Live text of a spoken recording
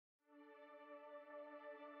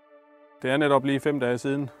Det er netop lige 5 dage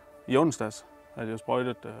siden, i onsdags, at jeg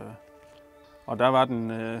sprøjtet, og der var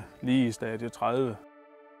den lige i stadie 30.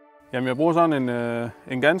 Jamen, jeg bruger sådan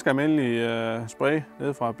en ganske almindelig spray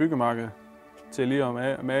ned fra byggemarkedet til lige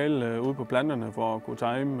at male ude på planterne for at kunne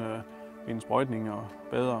time mine sprøjtninger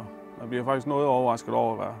bedre. Jeg bliver faktisk noget overrasket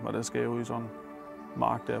over, hvad der sker ude i sådan en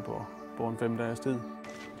mark der på en 5 dages tid.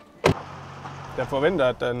 Jeg forventer,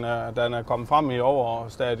 at den er kommet frem i over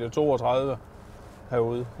stadie 32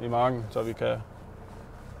 herude i marken, så vi kan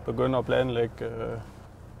begynde at planlægge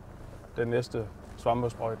den næste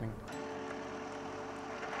svampesprøjtning.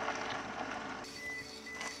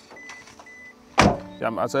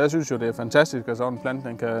 Jamen, altså, jeg synes jo, det er fantastisk, at sådan en plante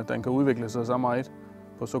den kan udvikle sig så meget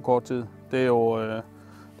på så kort tid. Det er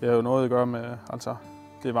jo noget at gøre med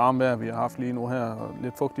det varme vejr, vi har haft lige nu her, og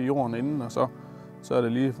lidt fugt i jorden inden, og så er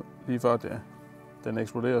det lige før den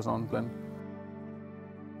eksploderer sådan en plante.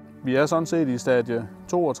 Vi er sådan set i stadie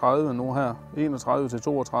 32 nu her, 31 til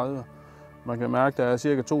 32. Man kan mærke, at der er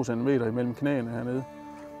cirka 2 cm imellem knæene hernede.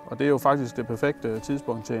 Og det er jo faktisk det perfekte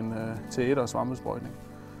tidspunkt til etårs svampesprøjtning.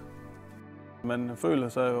 Man føler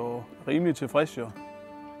sig jo rimelig tilfreds jo.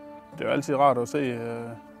 Det er jo altid rart at se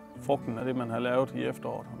frugten af det, man har lavet i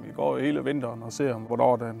efteråret. Vi går jo hele vinteren og ser,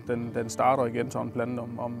 hvornår den starter igen, sådan en plante,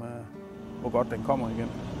 om hvor godt den kommer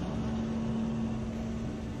igen.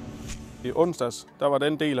 I onsdags, der var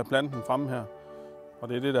den del af planten fremme her, og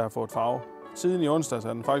det er det, der har fået farve. Siden i onsdags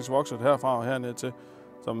er den faktisk vokset herfra og herned til,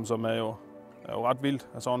 som er jo ret vildt,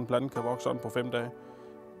 at sådan en plante kan vokse sådan på 5 dage.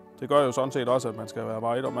 Det gør jo sådan set også, at man skal være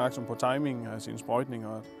meget opmærksom på timingen af sine sprøjtninger,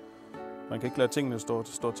 og at man kan ikke lade tingene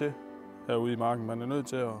stå til herude i marken. Man er nødt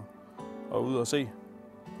til at ud og se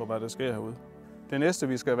på, hvad der sker herude. Det næste,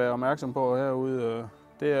 vi skal være opmærksom på herude,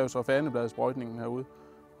 det er jo så fanebladssprøjtningen herude.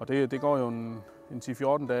 Og det går jo en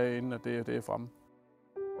 10-14 dage, inden at det er fremme.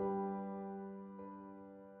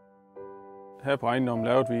 Her på ejendommen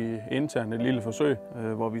lavede vi internt et lille forsøg,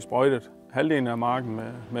 hvor vi sprøjtede halvdelen af marken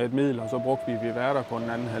med et middel, og så brugte vi værter på den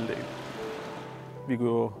anden halvdel. Vi kunne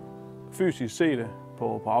jo fysisk se det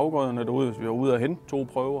på afgrøderne derude, hvis vi var ude og hente 2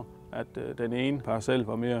 prøver, at den ene parcel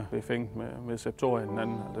var mere befængt med septoria end den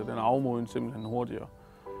anden, altså den afmoden simpelthen hurtigere.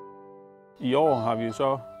 I år har vi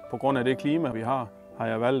så, på grund af det klima, vi har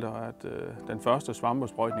jeg valgt, at den første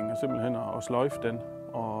svampesprøjtning er simpelthen at sløjfe den.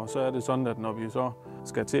 Og så er det sådan, at når vi så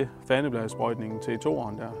skal til fanebladssprøjtningen til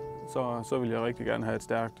toeren der, så vil jeg rigtig gerne have et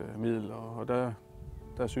stærkt middel. Og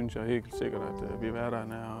der synes jeg helt sikkert, at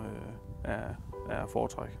hverdagen er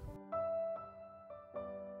foretræk.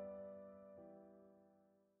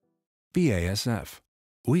 BASF.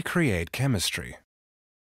 We create chemistry.